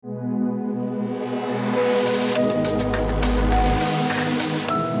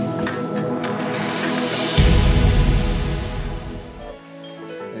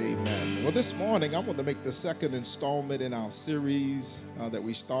morning, I want to make the second installment in our series that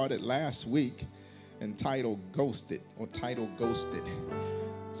we started last week entitled Ghosted or titled Ghosted.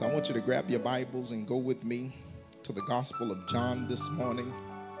 So I want you to grab your Bibles and go with me to the Gospel of John this morning.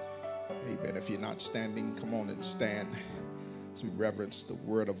 Amen. If you're not standing, come on and stand as we reverence the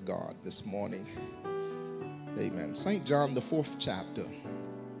Word of God this morning. Amen. St. John, the 4th chapter.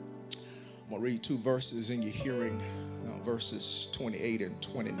 I'm going to read two verses in your hearing, verses 28 and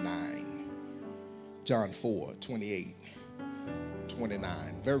 29. John 4, 28,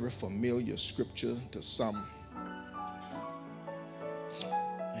 29. Very familiar scripture to some.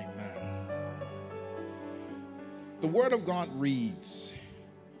 Amen. The Word of God reads,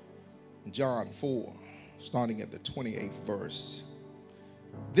 John 4, starting at the 28th verse.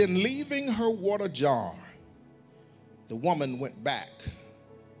 Then leaving her water jar, the woman went back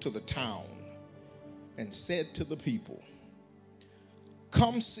to the town and said to the people,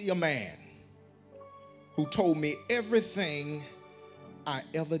 "Come see a man who told me everything I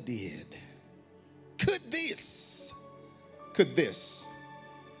ever did. Could this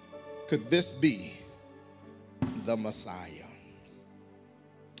be the Messiah?"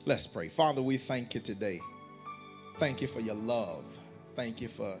 Let's pray. Father, we thank you today. Thank you for your love. Thank you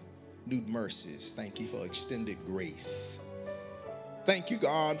for new mercies. Thank you for extended grace. Thank you,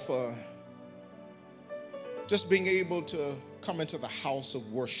 God, for just being able to come into the house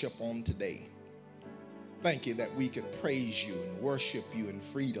of worship on today. Thank you that we can praise you and worship you in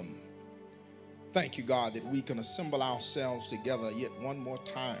freedom. Thank you, God, that we can assemble ourselves together yet one more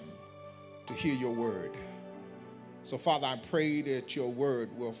time to hear your word. So, Father, I pray that your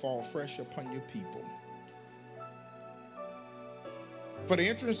word will fall fresh upon your people. For the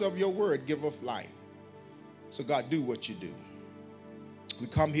entrance of your word giveth light. So, God, do what you do. We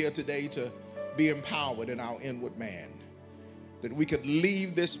come here today to be empowered in our inward man, that we could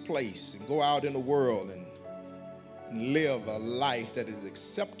leave this place and go out in the world and live a life that is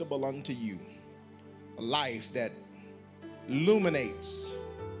acceptable unto you, a life that illuminates,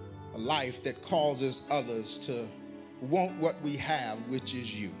 a life that causes others to want what we have, which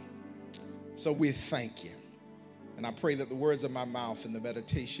is you. So we thank you. And I pray that the words of my mouth and the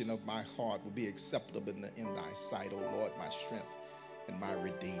meditation of my heart will be acceptable in thy sight, O Lord, my strength and my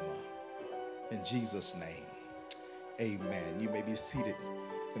Redeemer. In Jesus' name, amen. You may be seated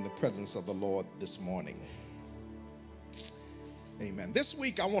in the presence of the Lord this morning. Amen. This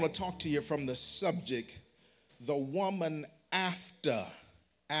week, I want to talk to you from the subject, the woman after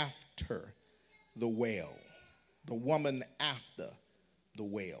the well. The woman after the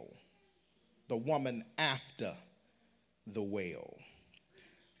well. The woman after the well.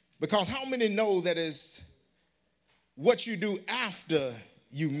 Because how many know that is what you do after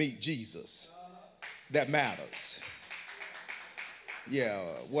you meet Jesus that matters? Yeah,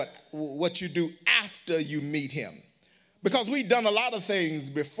 what you do after you meet him. Because we've done a lot of things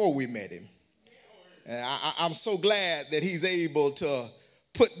before we met him. And I'm so glad that he's able to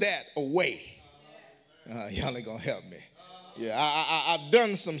put that away. Y'all ain't gonna help me. Yeah, I've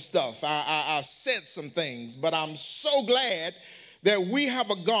done some stuff. I've said some things. But I'm so glad that we have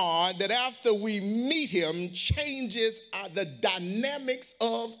a God that after we meet him changes the dynamics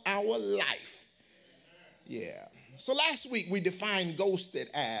of our life. Yeah. So last week we defined ghosted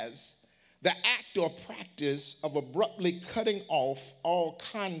as the act or practice of abruptly cutting off all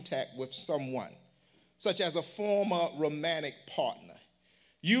contact with someone, such as a former romantic partner,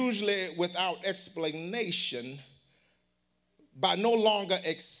 usually without explanation, by no longer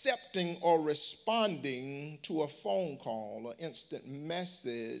accepting or responding to a phone call or instant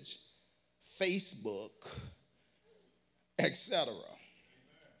message, Facebook, etc.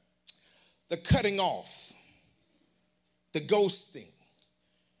 The cutting off, the ghosting.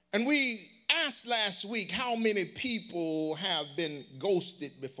 And we asked last week how many people have been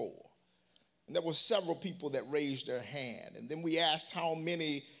ghosted before. And there were several people that raised their hand. And then we asked how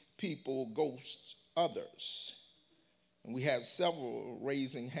many people ghost others. And we have several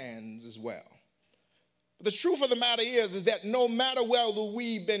raising hands as well. But the truth of the matter is that no matter whether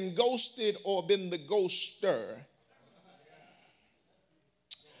we've been ghosted or been the ghoster,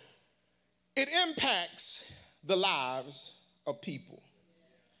 it impacts the lives of people.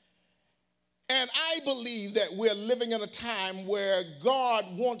 And I believe that we're living in a time where God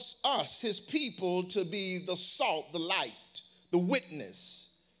wants us, his people, to be the salt, the light, the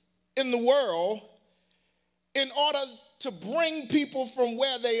witness in the world in order to bring people from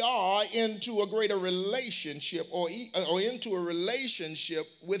where they are into a greater relationship or into a relationship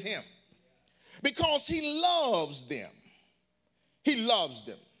with him. Because he loves them. He loves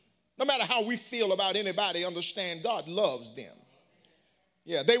them. No matter how we feel about anybody, understand God loves them.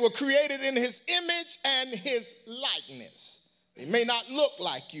 Yeah, they were created in his image and his likeness. They may not look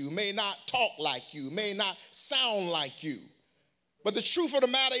like you, may not talk like you, may not sound like you. But the truth of the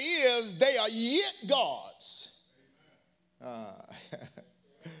matter is they are yet gods.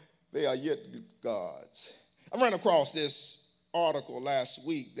 They are yet gods. I ran across this article last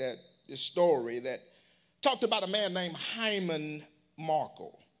week, this story that talked about a man named Hyman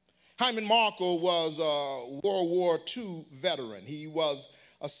Markle. Hyman Markle was a World War II veteran. He was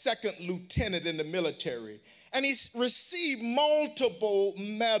a second lieutenant in the military, and he received multiple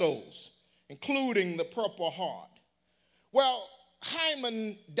medals, including the Purple Heart. Well,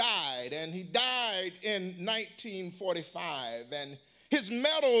 Hyman died, and he died in 1945, and his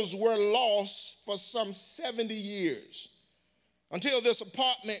medals were lost for some 70 years until this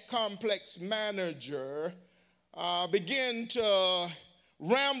apartment complex manager began to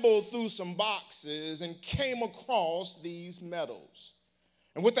ramble through some boxes and came across these medals.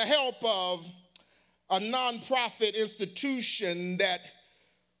 And with the help of a nonprofit institution that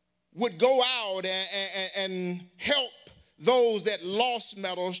would go out and help those that lost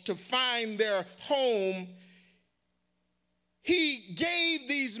medals to find their home, he gave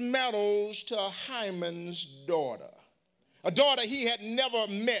these medals to Hyman's daughter, a daughter he had never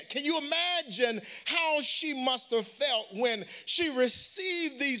met. Can you imagine how she must have felt when she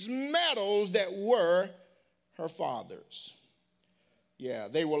received these medals that were her father's? Yeah,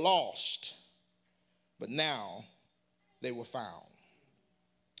 they were lost, but now they were found.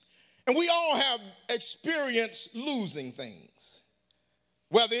 And we all have experienced losing things,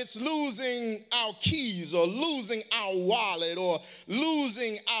 whether it's losing our keys or losing our wallet or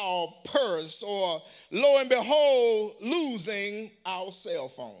losing our purse or, lo and behold, losing our cell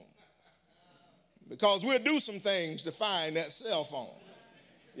phone. Because we'll do some things to find that cell phone.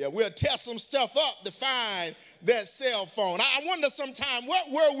 Yeah, we'll test some stuff up to find that cell phone. I wonder sometimes,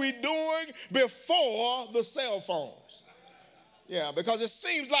 what were we doing before the cell phones? Yeah, because it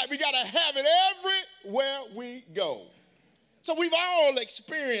seems like we got to have it everywhere we go. So we've all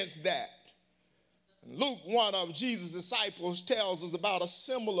experienced that. Luke, one of Jesus' disciples, tells us about a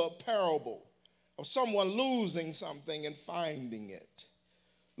similar parable of someone losing something and finding it.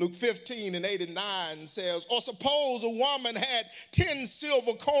 Luke 15:8-9 says, or suppose a woman had 10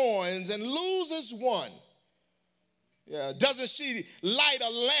 silver coins and loses one. Yeah, doesn't she light a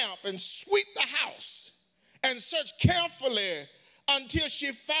lamp and sweep the house and search carefully until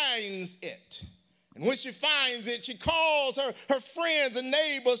she finds it? And when she finds it, she calls her friends and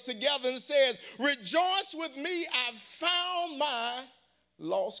neighbors together and says, rejoice with me, I found my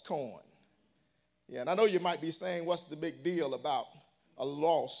lost coin. Yeah, and I know you might be saying, what's the big deal about a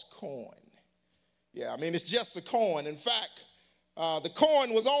lost coin? Yeah, I mean, it's just a coin. In fact, the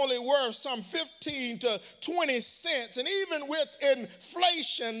coin was only worth some 15 to 20 cents, and even with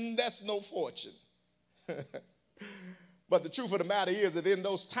inflation, that's no fortune. But the truth of the matter is that in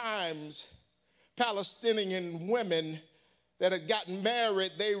those times, Palestinian women that had gotten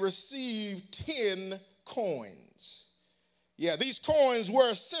married, they received 10 coins. Yeah, these coins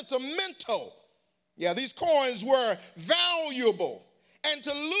were sentimental. Yeah, these coins were valuable. And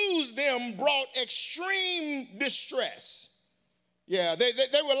to lose them brought extreme distress. Yeah, they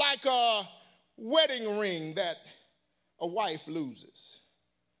were like a wedding ring that a wife loses.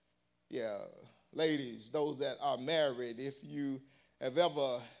 Yeah, ladies, those that are married, if you have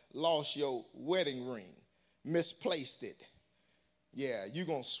ever lost your wedding ring, misplaced it, yeah, you're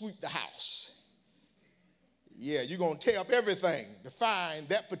going to sweep the house. Yeah, you're going to tear up everything to find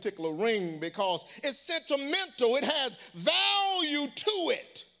that particular ring because it's sentimental. It has value to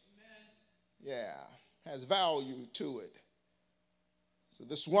it. Yeah, has value to it. So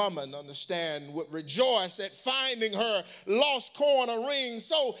this woman, would rejoice at finding her lost coin or ring.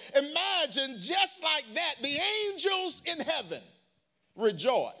 So imagine, just like that, the angels in heaven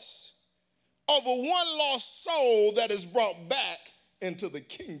rejoice over one lost soul that is brought back into the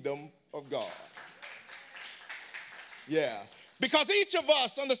kingdom of God. Yeah, because each of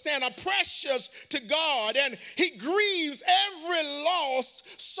us, are precious to God, and he grieves every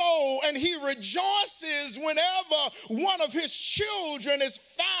lost soul, and he rejoices whenever one of his children is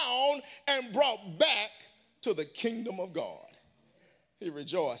found and brought back to the kingdom of God. He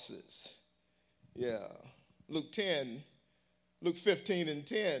rejoices. Yeah, Luke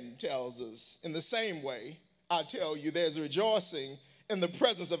 15:10 tells us, in the same way, I tell you, there's rejoicing in the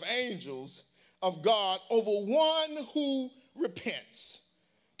presence of angels of God over one who repents.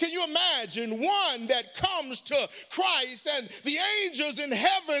 Can you imagine one that comes to Christ and the angels in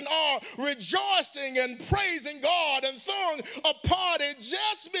heaven are rejoicing and praising God and throwing a party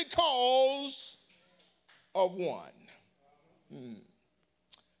just because of one?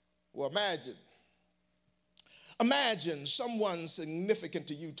 Well, imagine someone significant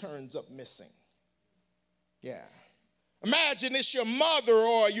to you turns up missing. Yeah. Imagine it's your mother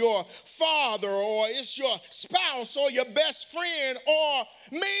or your father or it's your spouse or your best friend or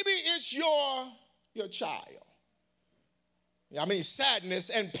maybe it's your child. I mean, sadness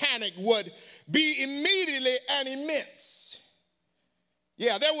and panic would be immediately and immense.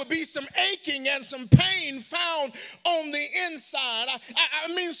 Yeah, there would be some aching and some pain found on the inside.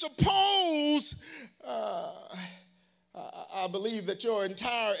 I mean, suppose I believe that your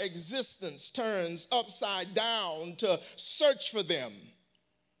entire existence turns upside down to search for them.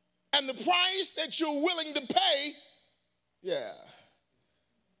 And the price that you're willing to pay, yeah,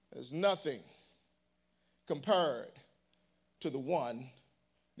 is nothing compared to the one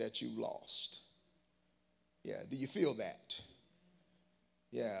that you lost. Yeah, do you feel that?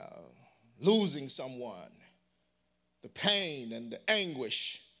 Yeah, losing someone, the pain and the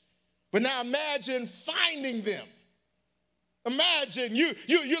anguish. But now imagine finding them. Imagine you're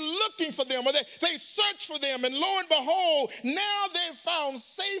looking for them, or they search for them, and lo and behold, now they're found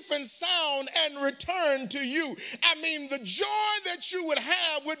safe and sound and returned to you. I mean, the joy that you would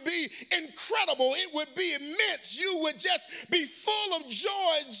have would be incredible. It would be immense. You would just be full of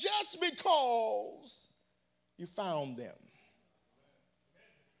joy just because you found them.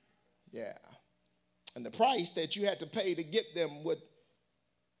 Yeah. And the price that you had to pay to get them would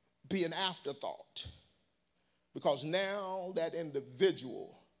be an afterthought. Because now that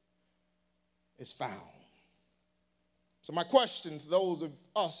individual is found. So my question to those of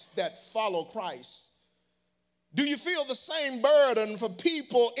us that follow Christ, do you feel the same burden for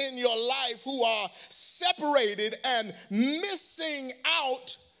people in your life who are separated and missing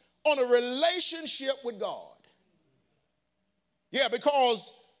out on a relationship with God? Yeah,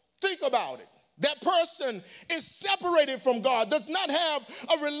 because think about it. That person is separated from God, does not have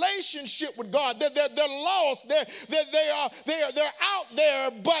a relationship with God. They're lost. They're out there,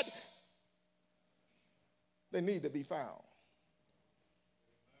 but they need to be found.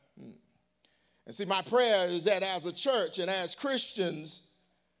 And see, my prayer is that as a church and as Christians,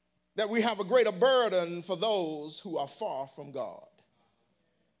 that we have a greater burden for those who are far from God.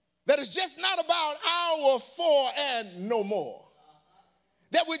 That it's just not about our for and no more.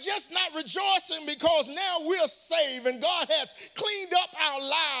 That we're just not rejoicing because now we're saved and God has cleaned up our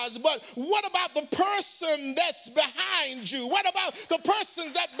lives. But what about the person that's behind you? What about the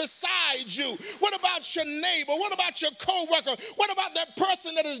persons that beside you? What about your neighbor? What about your coworker? What about that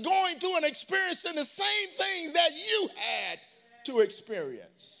person that is going through and experiencing the same things that you had to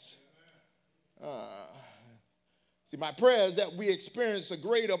experience? See, my prayer is that we experience a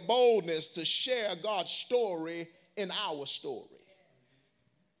greater boldness to share God's story in our story.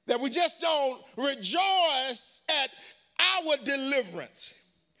 That we just don't rejoice at our deliverance.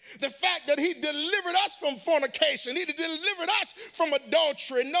 The fact that he delivered us from fornication. He delivered us from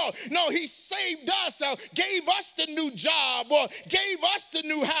adultery. No, he saved us, gave us the new job, or gave us the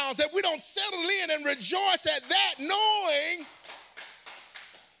new house. That we don't settle in and rejoice at that, knowing,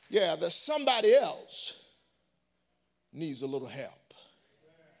 yeah, that somebody else needs a little help.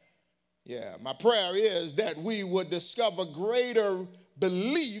 Yeah, my prayer is that we would discover greater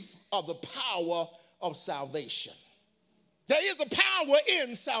belief of the power of salvation. There is a power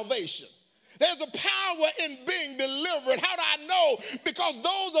in salvation. There's a power in being delivered. How do I know? Because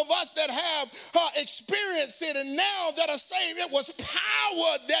those of us that have experienced it and now that are saved, it was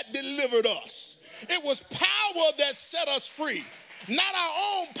power that delivered us. It was power that set us free. Not our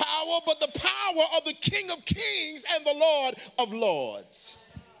own power, but the power of the King of Kings and the Lord of Lords.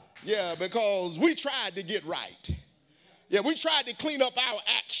 Yeah, because we tried to get right. Yeah, we tried to clean up our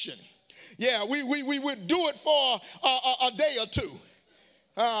action. Yeah, we would do it for a day or two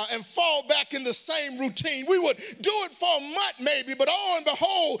and fall back in the same routine. We would do it for a month maybe, but oh and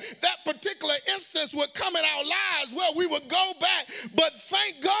behold, that particular instance would come in our lives where we would go back. But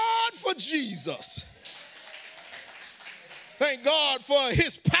thank God for Jesus. Thank God for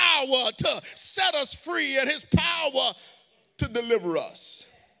his power to set us free and his power to deliver us.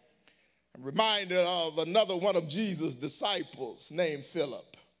 I'm reminded of another one of Jesus' disciples named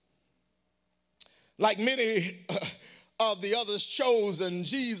Philip. Like many of the others chosen,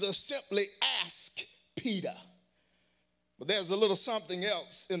 Jesus simply asked Peter. But there's a little something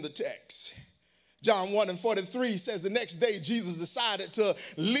else in the text. John 1:43 says the next day Jesus decided to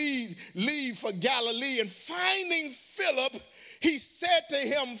leave for Galilee, and finding Philip, he said to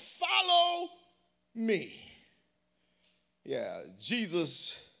him, "Follow me." Yeah,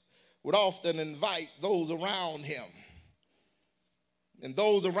 Jesus would often invite those around him and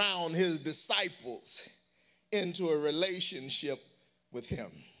those around his disciples into a relationship with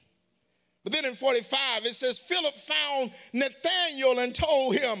him. But then in 45, it says, Philip found Nathanael and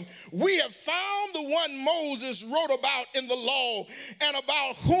told him, we have found the one Moses wrote about in the law and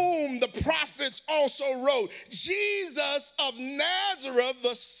about whom the prophets also wrote, Jesus of Nazareth,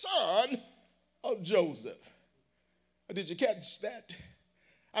 the son of Joseph. Did you catch that?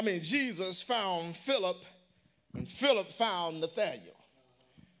 I mean, Jesus found Philip and Philip found Nathanael.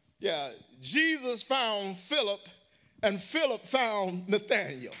 Yeah, Jesus found Philip and Philip found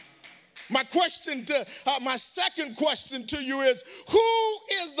Nathanael. My second question to you is, who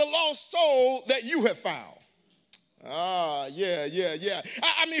is the lost soul that you have found? Yeah.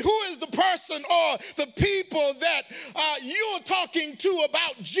 I mean, who is the person or the people that you're talking to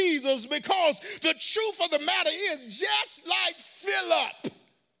about Jesus? Because the truth of the matter is, just like Philip,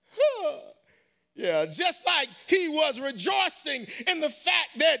 yeah, just like he was rejoicing in the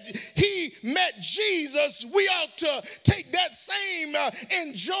fact that he met Jesus, we ought to take that same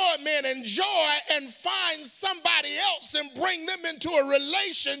enjoyment and joy and find somebody else and bring them into a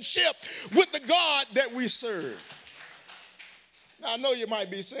relationship with the God that we serve. Now, I know you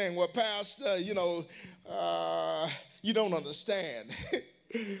might be saying, well, Pastor, you don't understand.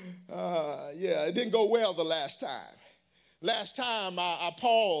 It didn't go well the last time. Last time I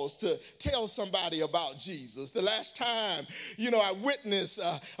paused to tell somebody about Jesus. The last time, I witnessed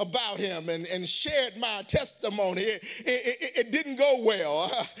about him and shared my testimony. It didn't go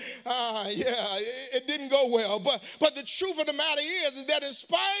well. It didn't go well. But the truth of the matter is that in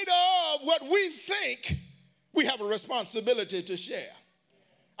spite of what we think, we have a responsibility to share.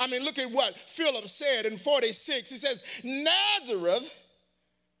 I mean, look at what Philip said in 46. He says, Nazareth,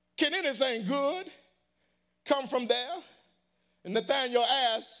 can anything good come from there? And Nathanael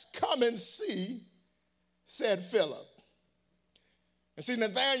asked, come and see, said Philip. And see,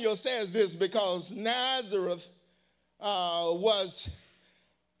 Nathanael says this because Nazareth was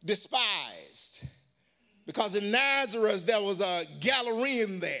despised. Because in Nazareth, there was a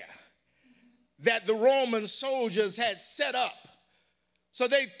Galilean there that the Roman soldiers had set up. So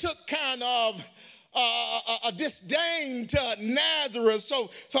they took kind of a disdain to Nazareth. So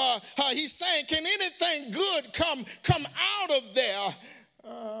he's saying, can anything good come out of there?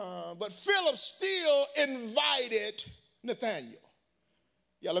 But Philip still invited Nathanael.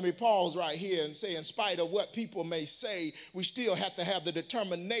 Yeah, let me pause right here and say, in spite of what people may say, we still have to have the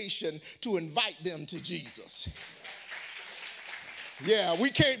determination to invite them to Jesus. Yeah, we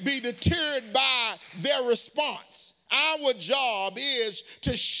can't be deterred by their response. Our job is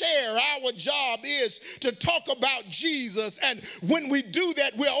to share. Our job is to talk about Jesus. And when we do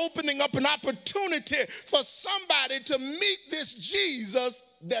that, we're opening up an opportunity for somebody to meet this Jesus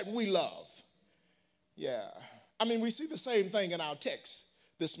that we love. Yeah. I mean, we see the same thing in our text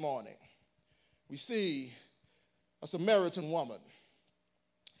this morning. We see a Samaritan woman.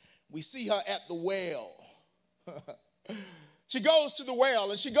 We see her at the well. She goes to the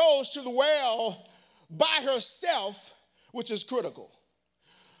well, and she goes to the well by herself, which is critical.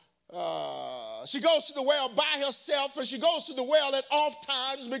 She goes to the well by herself, and she goes to the well at off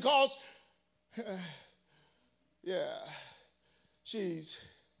times because, she's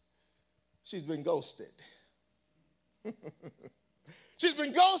been ghosted. She's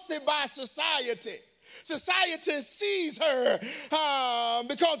been ghosted by society. Society sees her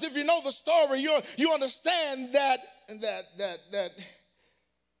because if you know the story, you understand that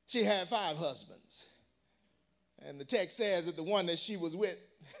she had 5 husbands. And the text says that the one that she was with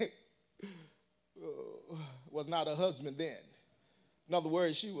was not her husband then. In other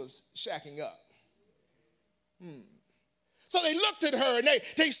words, she was shacking up. So they looked at her and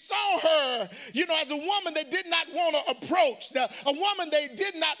they saw her, as a woman they did not want to approach, a woman they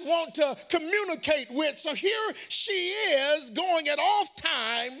did not want to communicate with. So here she is going at off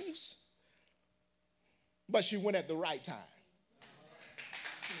times, but she went at the right time.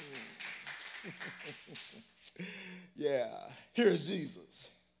 Yeah, here's Jesus.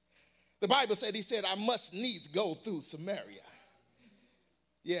 The Bible said, he said, I must needs go through Samaria.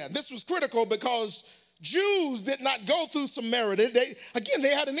 Yeah, this was critical because Jews did not go through Samaria. They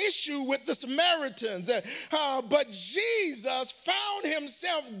had an issue with the Samaritans. But Jesus found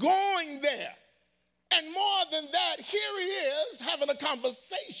himself going there. And more than that, here he is having a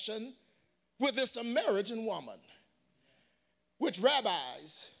conversation with this Samaritan woman, which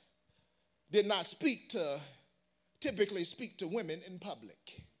rabbis did not typically speak to women in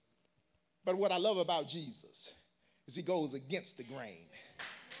public. But what I love about Jesus is he goes against the grain.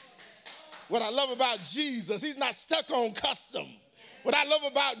 What I love about Jesus, he's not stuck on custom. What I love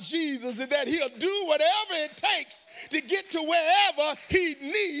about Jesus is that he'll do whatever it takes to get to wherever he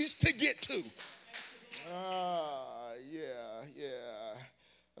needs to get to.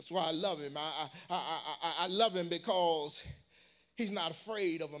 That's why I love him. I love him because he's not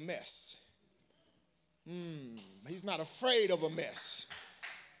afraid of a mess. He's not afraid of a mess.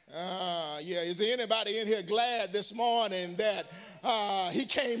 Yeah, is there anybody in here glad this morning that he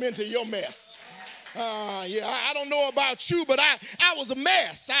came into your mess? Yeah, I don't know about you, but I was a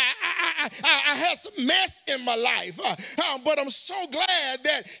mess. I had some mess in my life, but I'm so glad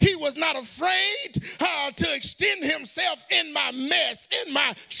that he was not afraid to extend himself in my mess, in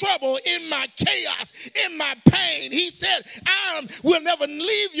my trouble, in my chaos, in my pain. He said, I will never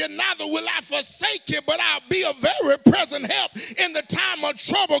leave you, neither will I forsake you, but I'll be a very present help in the time of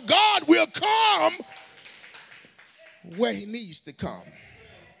trouble. God will come where he needs to come.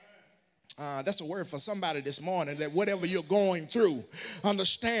 That's a word for somebody this morning, that whatever you're going through,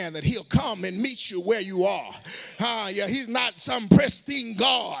 understand that he'll come and meet you where you are. Yeah, he's not some pristine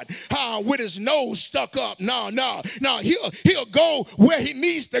God with his nose stuck up. No. He'll go where he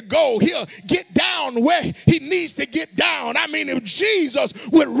needs to go. He'll get down where he needs to get down. I mean, if Jesus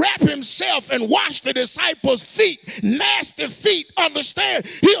would wrap himself and wash the disciples' feet, nasty feet, understand,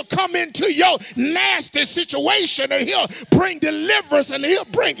 he'll come into your nasty situation and he'll bring deliverance and he'll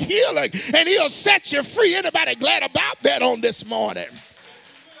bring healing. And he'll set you free. Anybody glad about that on this morning?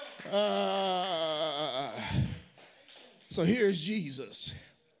 So here's Jesus.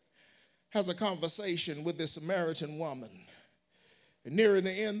 Has a conversation with this Samaritan woman. And near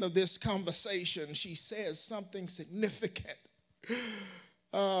the end of this conversation, she says something significant.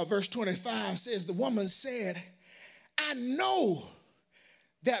 Verse 25 says, the woman said, I know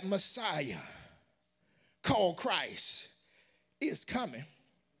that Messiah called Christ is coming.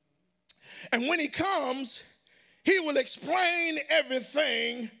 And when he comes, he will explain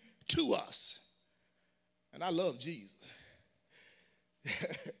everything to us. And I love Jesus.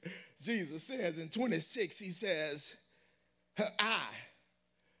 Jesus says in 26, he says, I,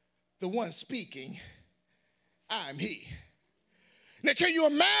 the one speaking, I am he. Now, can you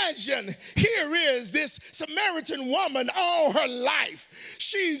imagine? Here is this Samaritan woman all her life.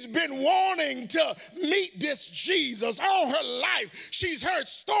 She's been wanting to meet this Jesus all her life. She's heard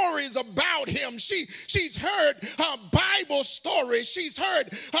stories about him. She's heard Bible stories. She's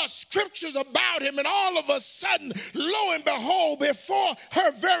heard scriptures about him. And all of a sudden, lo and behold, before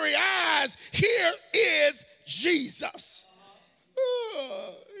her very eyes, here is Jesus.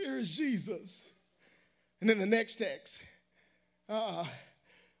 Here's Jesus. And in the next text,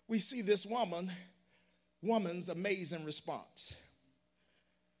 we see this woman's amazing response.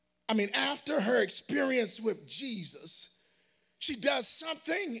 I mean, after her experience with Jesus, she does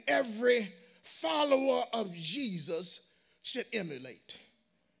something every follower of Jesus should emulate.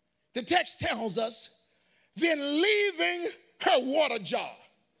 The text tells us, then leaving her water jar,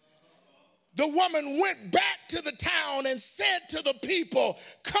 the woman went back to the town and said to the people,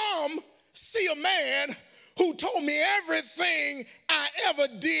 come see a man who told me everything I ever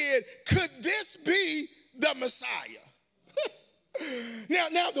did. Could this be the Messiah?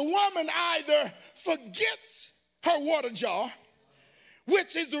 Now the woman either forgets her water jar,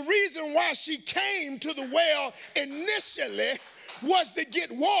 which is the reason why she came to the well initially, was to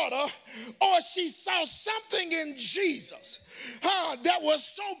get water, or she saw something in Jesus that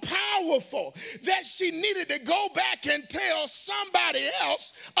was so powerful that she needed to go back and tell somebody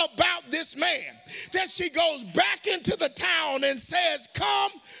else about this man. That she goes back into the town and says,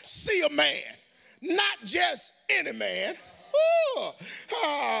 come see a man, not just any man.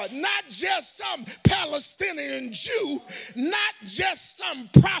 Not just some Palestinian Jew, not just some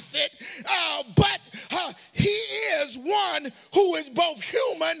prophet, but he is one who is both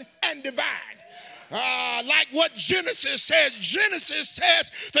human and divine. Like what Genesis says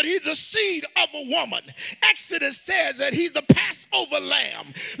that he's the seed of a woman. Exodus says that he's the Passover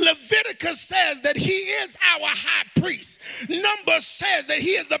lamb. Leviticus says that he is our high priest. Numbers says that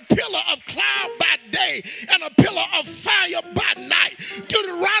he is the pillar of cloud by day and a pillar of fire by night.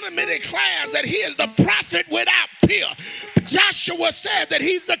 Deuteronomy declares that he is the prophet without peer. Joshua says that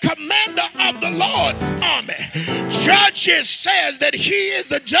he's the commander of the Lord's army. Judges says that he is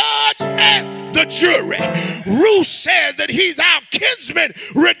the judge and the jury. Ruth says that he's our kinsman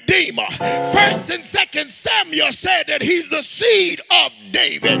redeemer. 1st and 2nd Samuel said that he's the seed of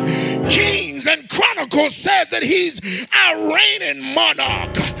David. Kings and Chronicles says that he's our reigning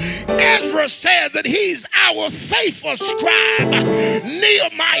monarch. Ezra says that he's our faithful scribe.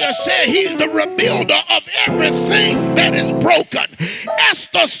 Nehemiah said he's the rebuilder of everything that is broken.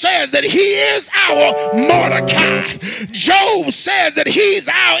 Esther says that he is our Mordecai. Job says that he's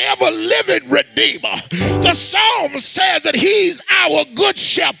our ever-living Redeemer. The Psalm says that he's our good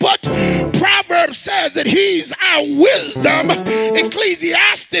shepherd. Proverbs says that he's our wisdom.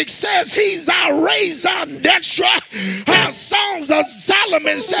 Ecclesiastes says he's our raison d'etre. Our Songs of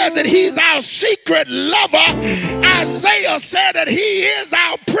Solomon says that he's our secret lover. Isaiah said that he is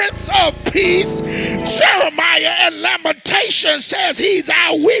our Prince of Peace. Jeremiah and Lamentation says he's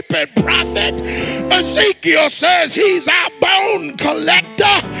our weeping prophet. Ezekiel says he's our bone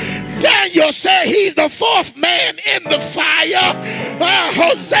collector. Daniel said he's the fourth man in the fire.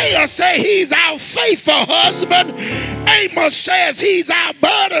 Hosea said he's our faithful husband. Amos says he's our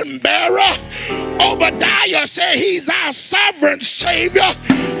burden bearer. Obadiah said he's our sovereign savior.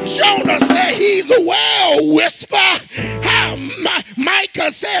 Jonah said he's a well whisper.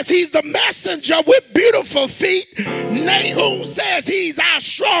 Micah says he's the messenger with beautiful feet. Nahum says he's our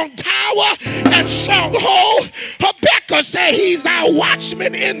strong tower and stronghold. Habakkuk said he's our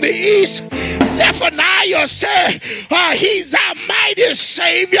watchman in the east. Zephaniah said he's our mighty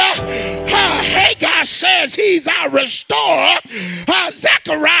savior. Haggai says he's our restorer.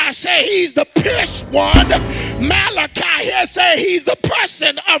 Zechariah said he's the pierced one. Malachi said he's the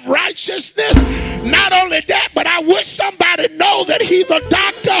person of righteousness. Not only that, but I wish somebody know that he's a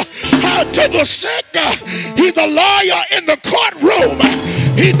doctor to the sick. He's a lawyer in the courtroom.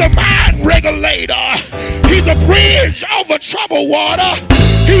 He's a mind regulator. He's a bridge over troubled water.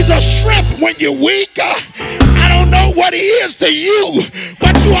 He's a strength when you're weak. I don't know what he is to you,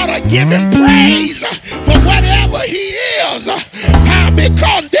 but you ought to give him praise for whatever he is,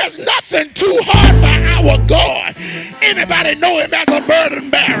 because there's nothing too hard for our God. Anybody know him as a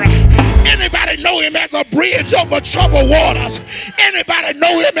burden bearer? Anybody know him as a bridge over troubled waters? Anybody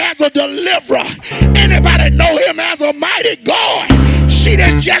know him as a deliverer? Anybody know him as a mighty God? She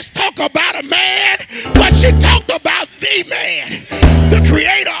didn't just talk about a man, but she talked about the man, the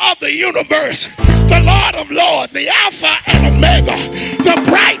creator of the universe, the Lord of lords, the Alpha and Omega, the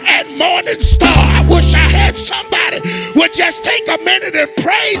bright and morning star. I wish I had somebody would just take a minute and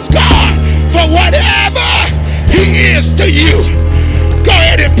praise God for whatever he is to you. Go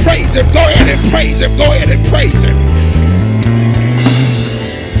ahead and praise him. Go ahead and praise him. Go ahead and praise him.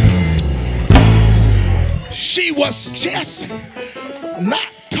 She was just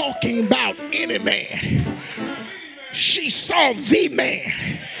not talking about any man. She saw the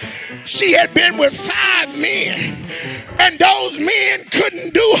man. She had been with 5 men, and those men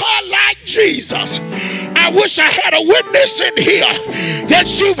couldn't do her like Jesus. I wish I had a witness in here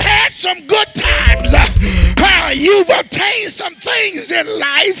that you've had some good times. You've obtained some things in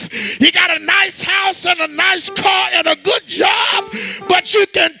life. You got a nice house and a nice car and a good job, but you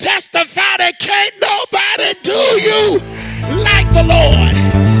can testify that can't nobody do you like the Lord.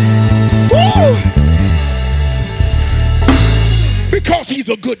 Woo! Because he's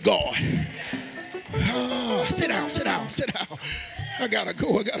a good God. Sit down, sit down, sit down. I gotta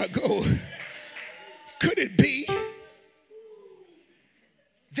go. Could it be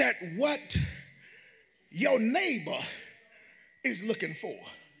that what your neighbor is looking for,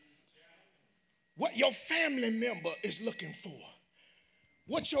 what your family member is looking for,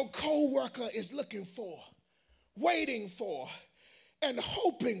 what your co-worker is looking for, waiting for, and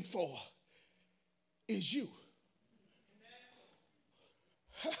hoping for is you?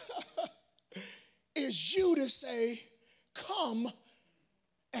 Is you to say, come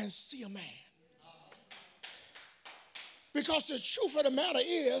and see a man. Because the truth of the matter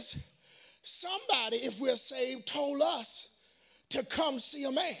is, somebody, if we're saved, told us to come see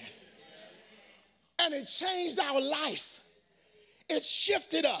a man. And it changed our life. It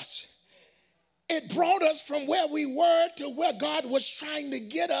shifted us. It brought us from where we were to where God was trying to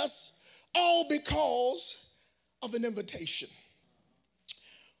get us, all because of an invitation.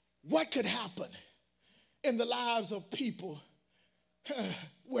 What could happen in the lives of people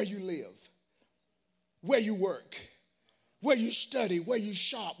where you live, where you work, where you study, where you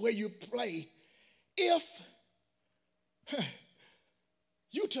shop, where you play, if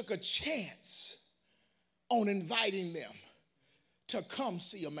you took a chance on inviting them to come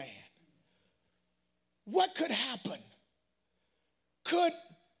see a man? What could happen? Could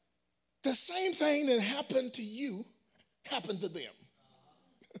the same thing that happened to you happen to them?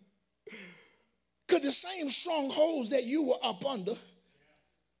 Could the same strongholds that you were up under,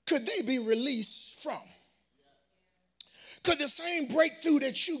 could they be released from? Could the same breakthrough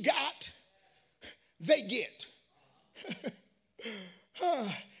that you got, they get?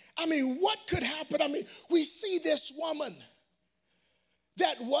 I mean, what could happen? I mean, we see this woman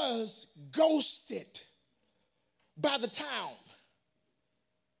that was ghosted by the town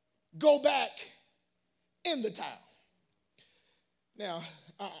go back in the town. Now,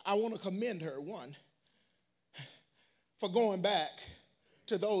 I want to commend her, one, for going back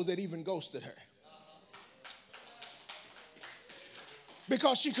to those that even ghosted her.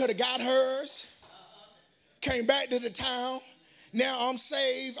 Because she could have got hers, came back to the town. Now I'm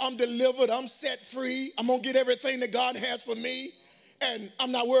saved, I'm delivered, I'm set free. I'm going to get everything that God has for me, and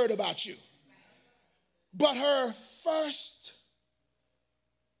I'm not worried about you. But her first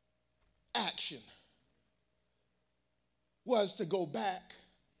action was to go back,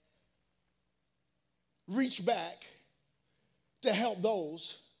 reach back to help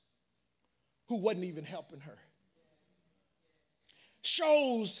those who wasn't even helping her.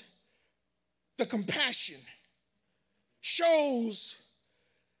 Shows the compassion, shows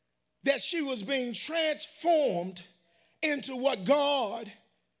that she was being transformed into what God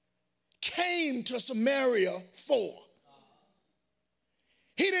came to Samaria for.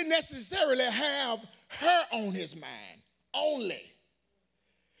 He didn't necessarily have her on his mind only,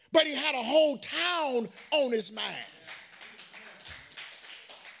 but he had a whole town on his mind.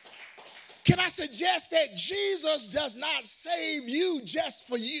 Can I suggest that Jesus does not save you just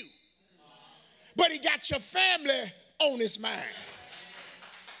for you, but he got your family on his mind.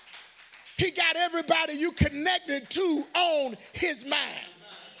 He got everybody you connected to on his mind.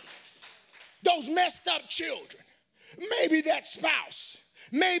 Those messed up children, maybe that spouse,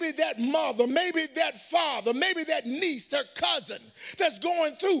 maybe that mother, maybe that father, maybe that niece, their cousin that's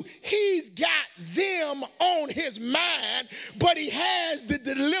going through. He's got them on his mind, but he has to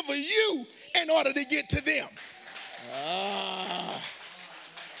deliver you in order to get to them.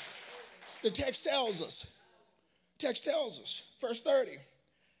 The text tells us, verse 30,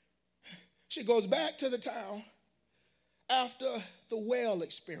 she goes back to the town after the well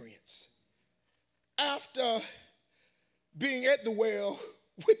experience, after being at the well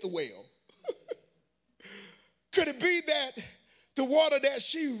with the whale. Could it be that the water that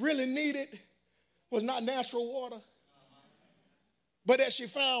she really needed was not natural water, but that she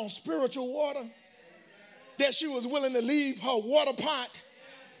found spiritual water, that she was willing to leave her water pot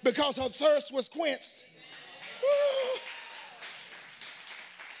because her thirst was quenched?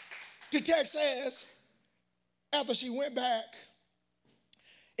 The text says, after she went back,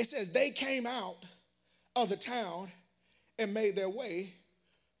 it says they came out of the town and made their way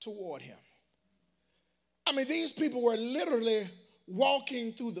toward him. I mean, these people were literally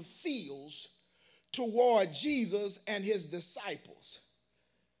walking through the fields toward Jesus and his disciples.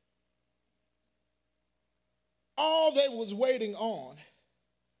 All they was waiting on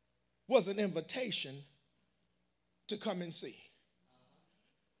was an invitation to come and see.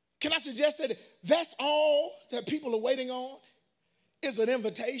 Can I suggest that that's all that people are waiting on, is an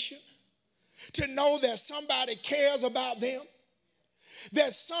invitation to know that somebody cares about them,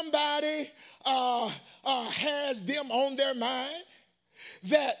 that somebody has them on their mind,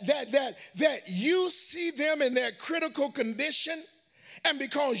 that you see them in their critical condition, and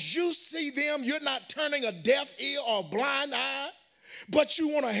because you see them, you're not turning a deaf ear or a blind eye, but you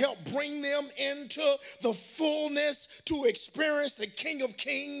want to help bring them into the fullness to experience the King of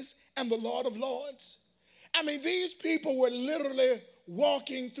Kings and the Lord of Lords. I mean, these people were literally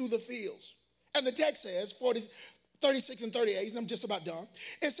walking through the fields. And the text says, 36 and 38, I'm just about done.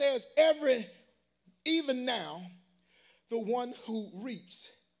 It says, even now, the one who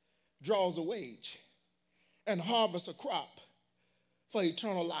reaps draws a wage and harvests a crop for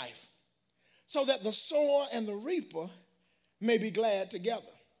eternal life, so that the sower and the reaper may be glad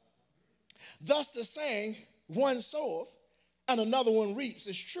together. Thus the saying, one soweth and another one reaps,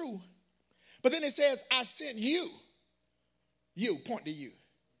 is true. But then it says, I sent you, point to you.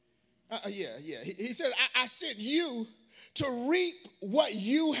 He says, I sent you to reap what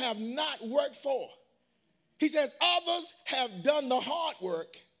you have not worked for. He says, others have done the hard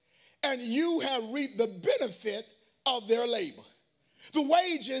work, and you have reaped the benefit of their labor. The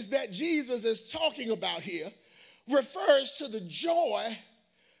wages that Jesus is talking about here refers to the joy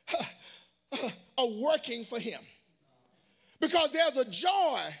of working for him. Because there's a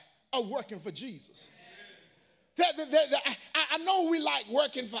joy of working for Jesus. I know we like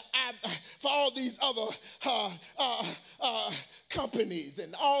working for all these other companies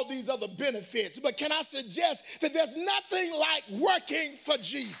and all these other benefits, but can I suggest that there's nothing like working for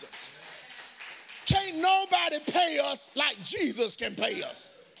Jesus? Can't nobody pay us like Jesus can pay us.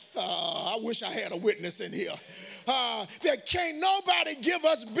 I wish I had a witness in here. That can't nobody give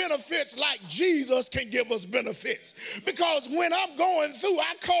us benefits like Jesus can give us benefits. Because when I'm going through,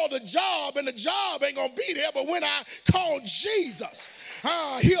 I call the job, and the job ain't going to be there. But when I call Jesus,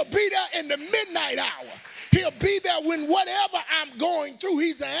 he'll be there in the midnight hour. He'll be there when whatever I'm going through,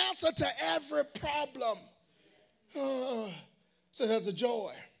 he's the answer to every problem. So there's a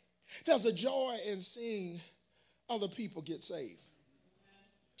joy. There's a joy in seeing other people get saved.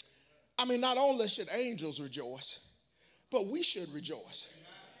 I mean, not only should angels rejoice, but we should rejoice.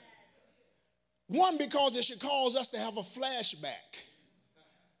 One, because it should cause us to have a flashback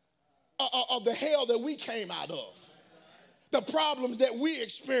of the hell that we came out of, the problems that we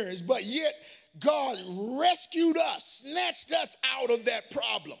experienced, but yet God rescued us, snatched us out of that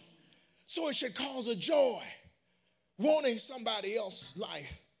problem. So it should cause a joy, wanting somebody else's life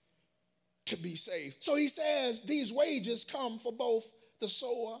to be saved. So he says these wages come for both the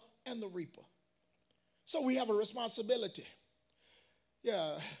sower and the reaper. So we have a responsibility.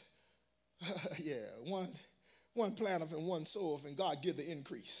 Yeah, one planteth and one soweth, and God give the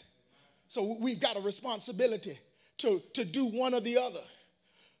increase. So we've got a responsibility to do one or the other,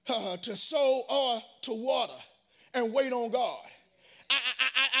 to sow or to water, and wait on God.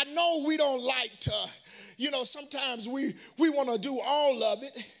 I know we don't like to, sometimes we want to do all of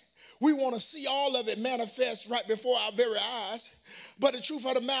it. We want to see all of it manifest right before our very eyes. But the truth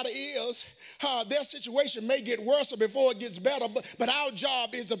of the matter is, their situation may get worse before it gets better, but our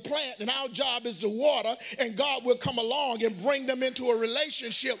job is to plant and our job is to water, and God will come along and bring them into a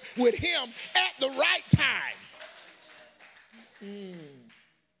relationship with him at the right time.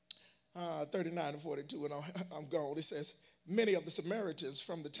 39 and 42, and I'm gone. It says, many of the Samaritans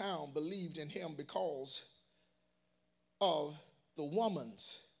from the town believed in him because of the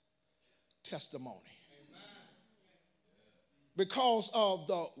woman's testimony. Because of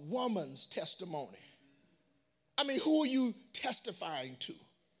the woman's testimony. I mean, who are you testifying to?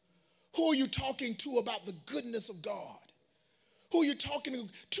 Who are you talking to about the goodness of God? Who are you talking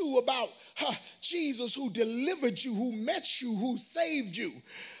to about Jesus, who delivered you, who met you, who saved you?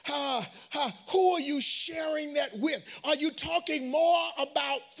 Who are you sharing that with? Are you talking more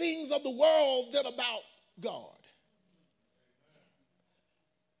about things of the world than about God?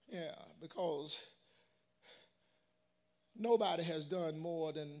 Yeah, because nobody has done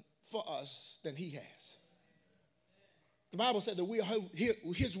more for us than he has. The Bible said that we are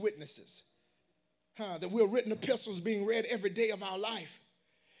his witnesses, that we're written epistles being read every day of our life.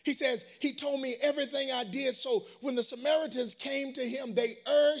 He says, he told me everything I did. So when the Samaritans came to him, they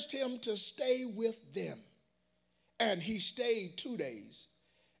urged him to stay with them. And he stayed 2 days.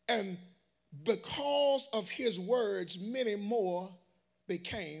 And because of his words, many more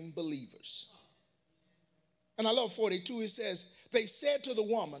became believers. And I love 42. It says, they said to the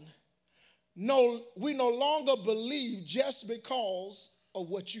woman, no, we no longer believe just because of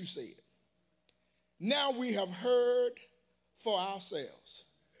what you said. Now we have heard for ourselves.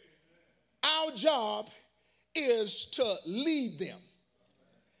 Our job is to lead them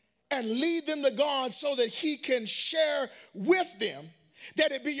and lead them to God so that he can share with them,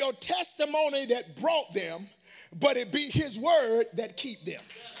 that it be your testimony that brought them, but it be his word that keep them.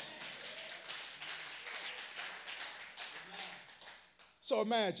 So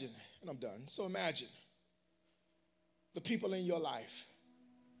imagine, and I'm done. So imagine the people in your life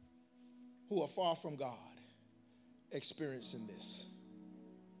who are far from God experiencing this.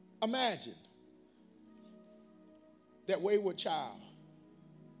 Imagine that wayward child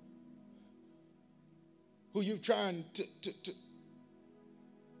who you're trying to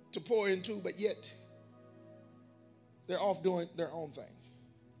pour into, but yet they're off doing their own thing.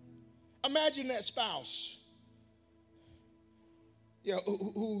 Imagine that spouse,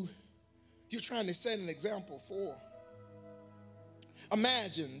 who you're trying to set an example for.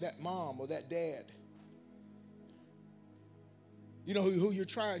 Imagine that mom or that dad, who you're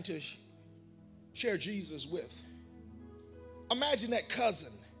trying to share Jesus with. Imagine that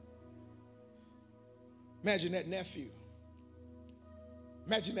cousin. Imagine that nephew.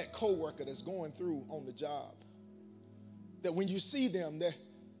 Imagine that coworker that's going through on the job. That when you see them,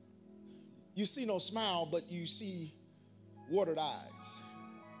 you see no smile, but you see watered eyes.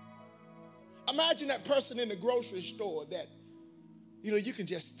 Imagine that person in the grocery store that, you can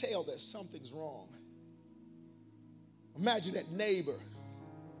just tell that something's wrong. Imagine that neighbor.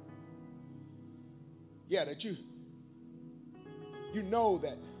 Yeah, that you know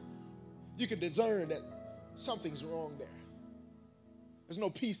that you can discern that something's wrong there. There's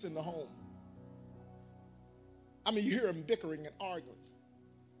no peace in the home. I mean, you hear them bickering and arguing.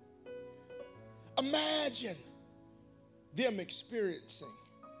 Imagine them experiencing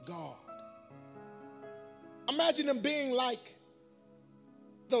God. Imagine them being like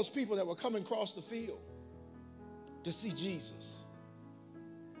those people that were coming across the field to see Jesus.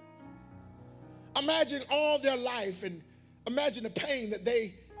 Imagine all their life and imagine the pain that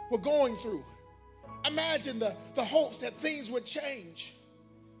they were going through. Imagine the hopes that things would change.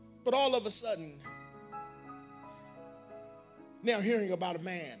 But all of a sudden, now hearing about a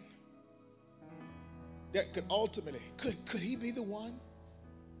man that could ultimately, could he be the one?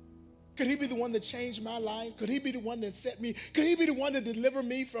 Could he be the one that changed my life? Could he be the one that set me? Could he be the one that delivered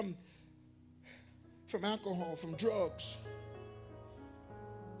me from alcohol, from drugs?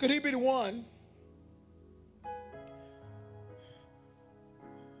 Could he be the one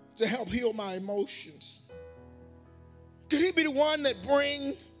to help heal my emotions? Could he be the one that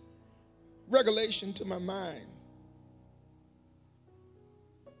bring regulation to my mind?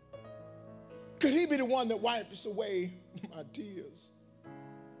 Could he be the one that wipes away my tears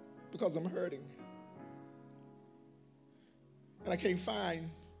because I'm hurting and I can't find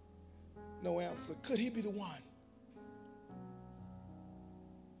no answer? Could he be the one?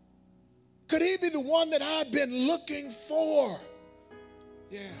 Could he be the one that I've been looking for?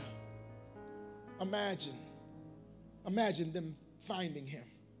 Yeah. Imagine them finding him.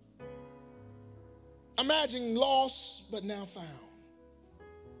 Imagine lost but now found.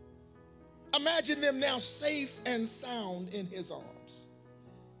 Imagine them now safe and sound in his arms.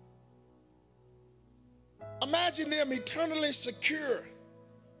 Imagine them eternally secure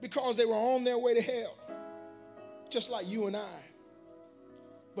because they were on their way to hell, just like you and I.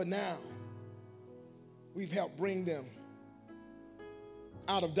 But now, we've helped bring them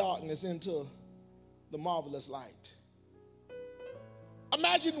out of darkness into the marvelous light.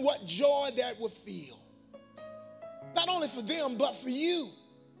 Imagine what joy that would feel. Not only for them, but for you.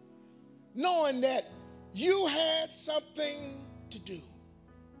 Knowing that you had something to do.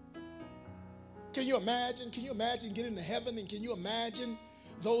 Can you imagine? Can you imagine getting to heaven? And can you imagine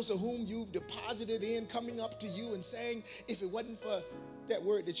those of whom you've deposited in coming up to you and saying, if it wasn't for that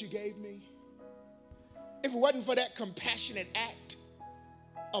word that you gave me, if it wasn't for that compassionate act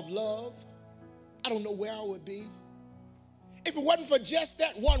of love, I don't know where I would be. If it wasn't for just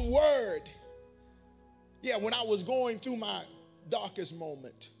that one word, when I was going through my darkest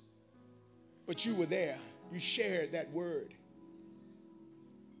moment, but you were there, you shared that word.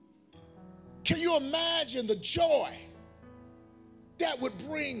 Can you imagine the joy that would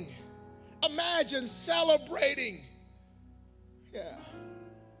bring? Imagine celebrating.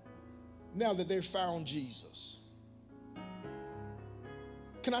 Now that they've found Jesus.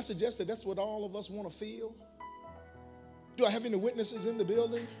 Can I suggest that that's what all of us want to feel? Do I have any witnesses in the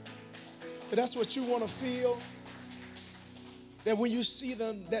building? That that's what you want to feel? That when you see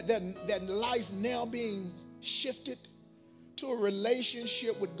them, that life now being shifted to a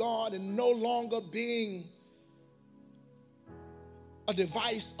relationship with God and no longer being a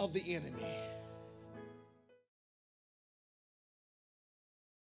device of the enemy.